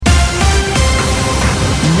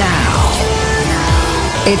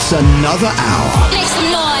It's another hour. Make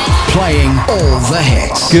some noise. Playing all the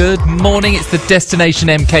hits. Good morning, it's the Destination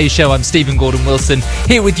MK show. I'm Stephen Gordon-Wilson,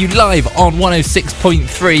 here with you live on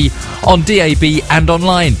 106.3 on DAB and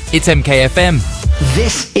online. It's MKFM.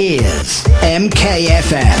 This is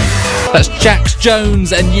MKFM. That's Jax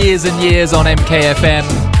Jones and Years on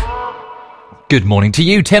MKFM. Good morning to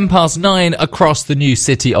you. 9:10 across the new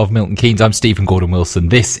city of Milton Keynes. I'm Stephen Gordon-Wilson.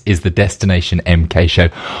 This is the Destination MK show.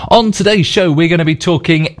 On today's show, we're going to be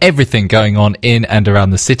talking everything going on in and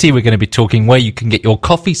around the city. We're going to be talking where you can get your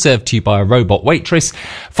coffee served to you by a robot waitress,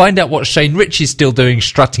 find out what Shane Ritchie's still doing,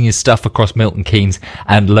 strutting his stuff across Milton Keynes,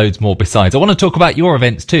 and loads more besides. I want to talk about your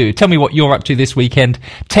events too. Tell me what you're up to this weekend.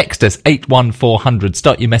 Text us 81400.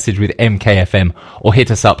 Start your message with MKFM or hit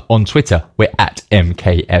us up on Twitter. We're at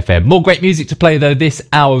MKFM. More great music to play though this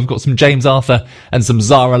hour. We've got some James Arthur and some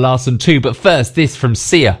Zara Larsson too, but first this from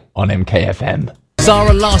Sia on MKFM.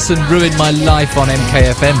 Zara Larsson, Ruined My Life on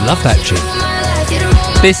MKFM. Love that tune.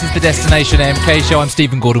 This is the Destination MK show. I'm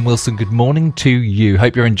Stephen Gordon-Wilson. Good morning to you.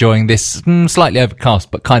 Hope you're enjoying this slightly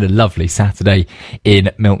overcast but kind of lovely Saturday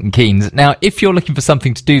in Milton Keynes. Now, if you're looking for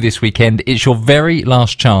something to do this weekend, it's your very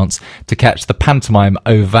last chance to catch the pantomime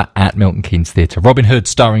over at Milton Keynes Theatre. Robin Hood,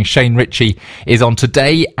 starring Shane Ritchie, is on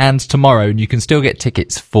today and tomorrow, and you can still get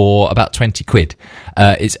tickets for about 20 quid.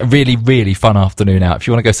 It's a really, really fun afternoon out. If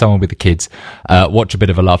you want to go somewhere with the kids, watch a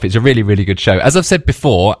bit of a laugh. It's a really, really good show. As I've said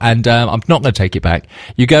before, and I'm not going to take it back,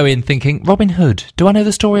 you go in thinking, Robin Hood, do I know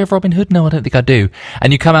the story of Robin Hood? No, I don't think I do.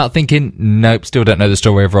 And you come out thinking, nope, still don't know the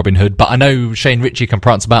story of Robin Hood, but I know Shane Ritchie can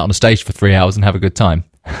prance about on a stage for 3 hours and have a good time.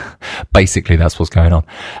 Basically, that's what's going on.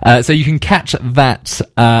 So you can catch that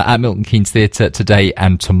at Milton Keynes Theatre today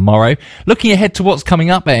and tomorrow. Looking ahead to what's coming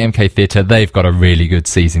up at MK Theatre, they've got a really good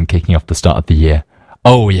season kicking off the start of the year.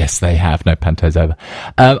 Oh, yes, they have. No, Panto's over.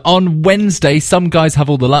 On Wednesday, Some Guys Have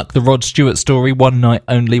All the Luck, the Rod Stewart story, one night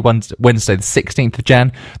only, Wednesday the 16th of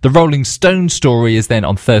Jan. The Rolling Stones story is then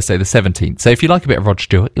on Thursday the 17th. So if you like a bit of Rod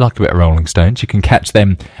Stewart, you like a bit of Rolling Stones, you can catch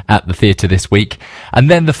them at the theatre this week. And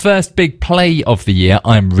then the first big play of the year,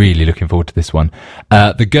 I'm really looking forward to this one.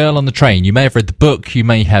 The Girl on the Train. You may have read the book, you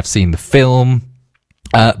may have seen the film.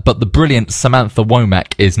 But the brilliant Samantha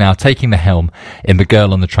Womack is now taking the helm in The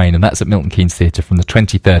Girl on the Train, and that's at Milton Keynes Theatre from the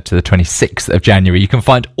 23rd to the 26th of January. You can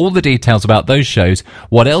find all the details about those shows,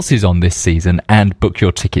 what else is on this season, and book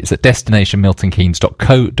your tickets at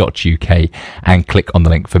destinationmiltonkeynes.co.uk and click on the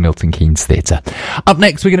link for Milton Keynes Theatre. Up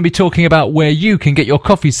next, we're going to be talking about where you can get your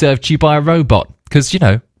coffee served to you by a robot, because, you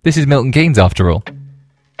know, this is Milton Keynes after all.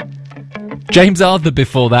 James Arthur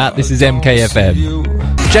before that. This is MKFM.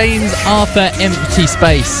 James Arthur, Empty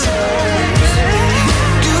Space.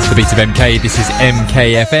 The beat of MK, this is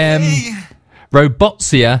MKFM.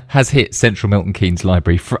 Robotsia has hit Central Milton Keynes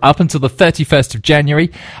Library for up until the 31st of January.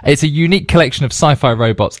 It's a unique collection of sci-fi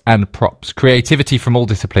robots and props. Creativity from all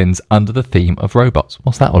disciplines under the theme of robots.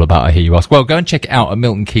 What's that all about, I hear you ask? Well, go and check it out at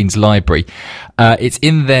Milton Keynes Library. It's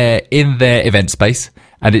in their event space,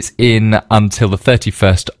 and it's in until the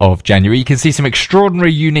 31st of January. You can see some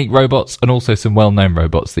extraordinary, unique robots and also some well-known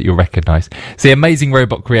robots that you'll recognise. See amazing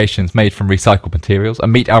robot creations made from recycled materials,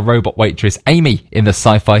 and meet our robot waitress, Amy, in the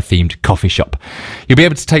sci-fi themed coffee shop. You'll be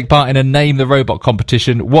able to take part in a Name the Robot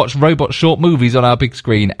competition, watch robot short movies on our big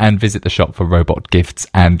screen, and visit the shop for robot gifts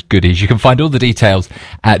and goodies. You can find all the details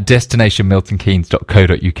at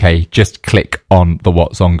destinationmiltonkeynes.co.uk. Just click on the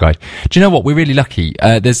What's On guide. Do you know what? We're really lucky.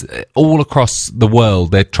 There's all across the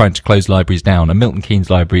world, they're trying to close libraries down, and Milton Keynes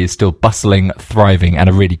Library is still bustling, thriving, and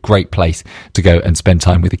a really great place to go and spend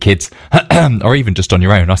time with the kids, or even just on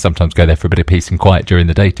your own. I sometimes go there for a bit of peace and quiet during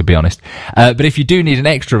the day, to be honest. But if you do need an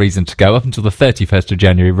extra reason to go, up until the 31st of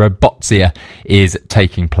January, Robotsia is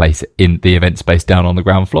taking place in the event space down on the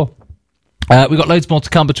ground floor. We've got loads more to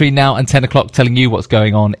come between now and 10 o'clock, telling you what's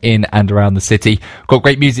going on in and around the city. Got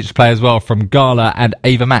great music to play as well from Gala and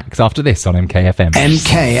Ava Max after this on MKFM.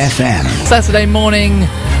 MKFM. Saturday morning.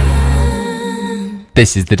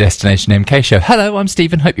 This is the Destination MK show. Hello, I'm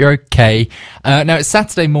Stephen. Hope you're okay. Now, it's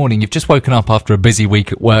Saturday morning. You've just woken up after a busy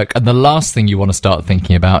week at work, and the last thing you want to start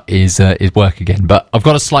thinking about is work again. But I've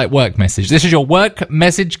got a slight work message. This is your work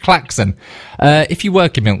message klaxon. If you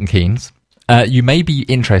work in Milton Keynes, you may be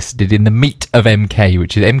interested in the Meet of MK,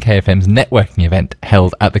 which is MKFM's networking event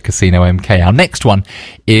held at the Casino MK. Our next one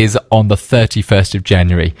is on the 31st of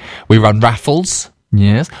January. We run raffles.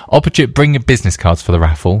 Yes. Bring your business cards for the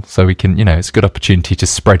raffle so we can, it's a good opportunity to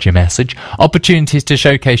spread your message. Opportunities to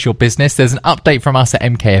showcase your business. There's an update from us at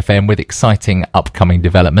MKFM with exciting upcoming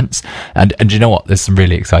developments. And you know what? There's some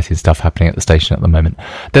really exciting stuff happening at the station at the moment.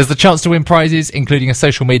 There's the chance to win prizes, including a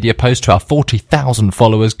social media post to our 40,000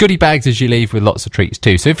 followers, goodie bags as you leave with lots of treats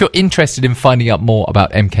too. So if you're interested in finding out more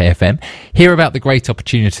about MKFM, hear about the great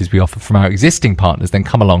opportunities we offer from our existing partners, then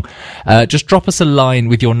come along. Just drop us a line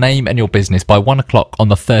with your name and your business by 1 o'clock on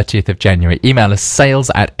the 30th of January. Email us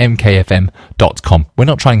sales@mkfm.com. We're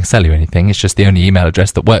not trying to sell you anything. It's just the only email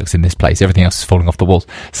address that works in this place. Everything else is falling off the walls.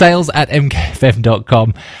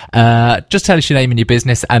 Sales@mkfm.com. Just tell us your name and your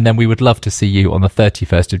business, and then we would love to see you on the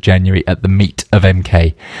 31st of January at the Meet of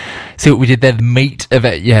MK. See what we did there? The Meet of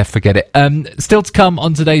it. Yeah, forget it. Still to come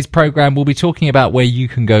on today's programme, we'll be talking about where you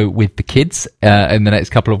can go with the kids in the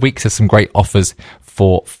next couple of weeks. There's some great offers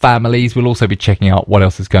for families. We'll also be checking out what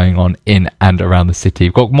else is going on in and around the city.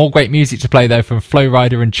 We've got more great music to play though from Flow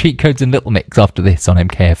Rider and Cheat Codes and Little Mix after this on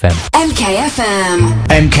MKFM. MKFM.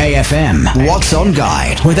 MKFM What's On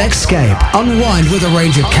Guide with Escape. Unwind with a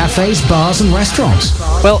range of cafes, bars and restaurants.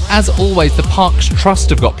 Well, as always, the Parks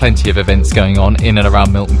Trust have got plenty of events going on in and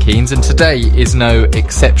around Milton Keynes, and today is no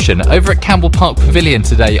exception. Over at Campbell Park Pavilion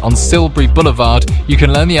today on Silbury Boulevard, you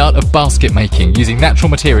can learn the art of basket making using natural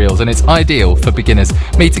materials, and it's ideal for beginners.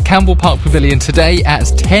 Meet at Campbell Park Pavilion today at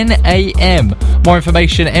 10 a.m. More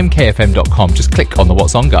information at mkfm.com. Just click on the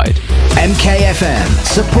What's On guide. MKFM,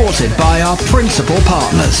 supported by our principal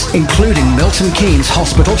partners, including Milton Keynes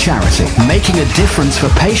Hospital Charity, making a difference for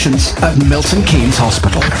patients at Milton Keynes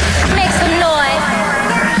Hospital. Make some noise.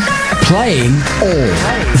 Playing all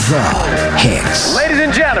the hits. Ladies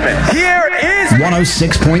and gentlemen, here is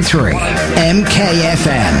 106.3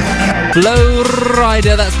 MKFM. Flow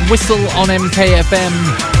Rider, that's Whistle on MKFM.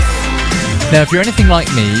 Now, if you're anything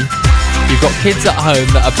like me, you've got kids at home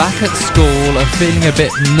that are back at school and feeling a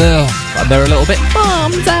bit and they're a little bit,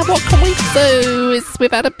 Mum, Dad, what can we do?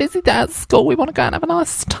 We've had a busy day at school. We want to go and have a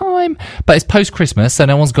nice time. But it's post-Christmas, so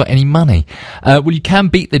no one's got any money. Well, you can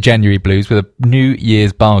beat the January blues with a New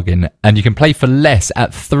Year's bargain, and you can play for less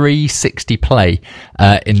at 360 Play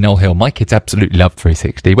in Knoll Hill. My kids absolutely love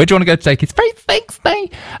 360. Where do you want to go today, kids?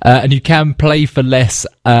 360! And you can play for less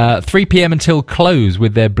 3 p.m. until close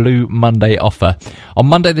with their Blue Monday offer. On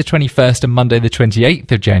Monday the 21st and Monday the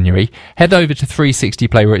 28th of January, head over to 360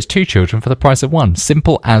 Play where it's 2 children for the price of 1.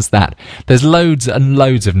 Simple as that. There's loads and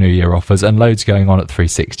loads of New Year offers and loads going on at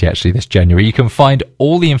 360 actually this January. You can find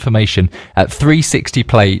all the information at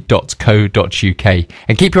 360play.co.uk.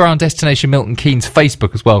 And keep your eye on Destination Milton Keynes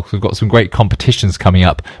Facebook as well, because we've got some great competitions coming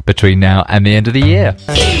up between now and the end of the year.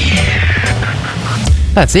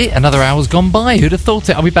 That's it, another hour's gone by. Who'd have thought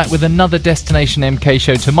it? I'll be back with another Destination MK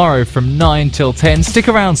show tomorrow from 9 till 10. Stick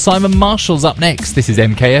around, Simon Marshall's up next. This is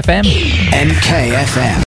MKFM. MKFM.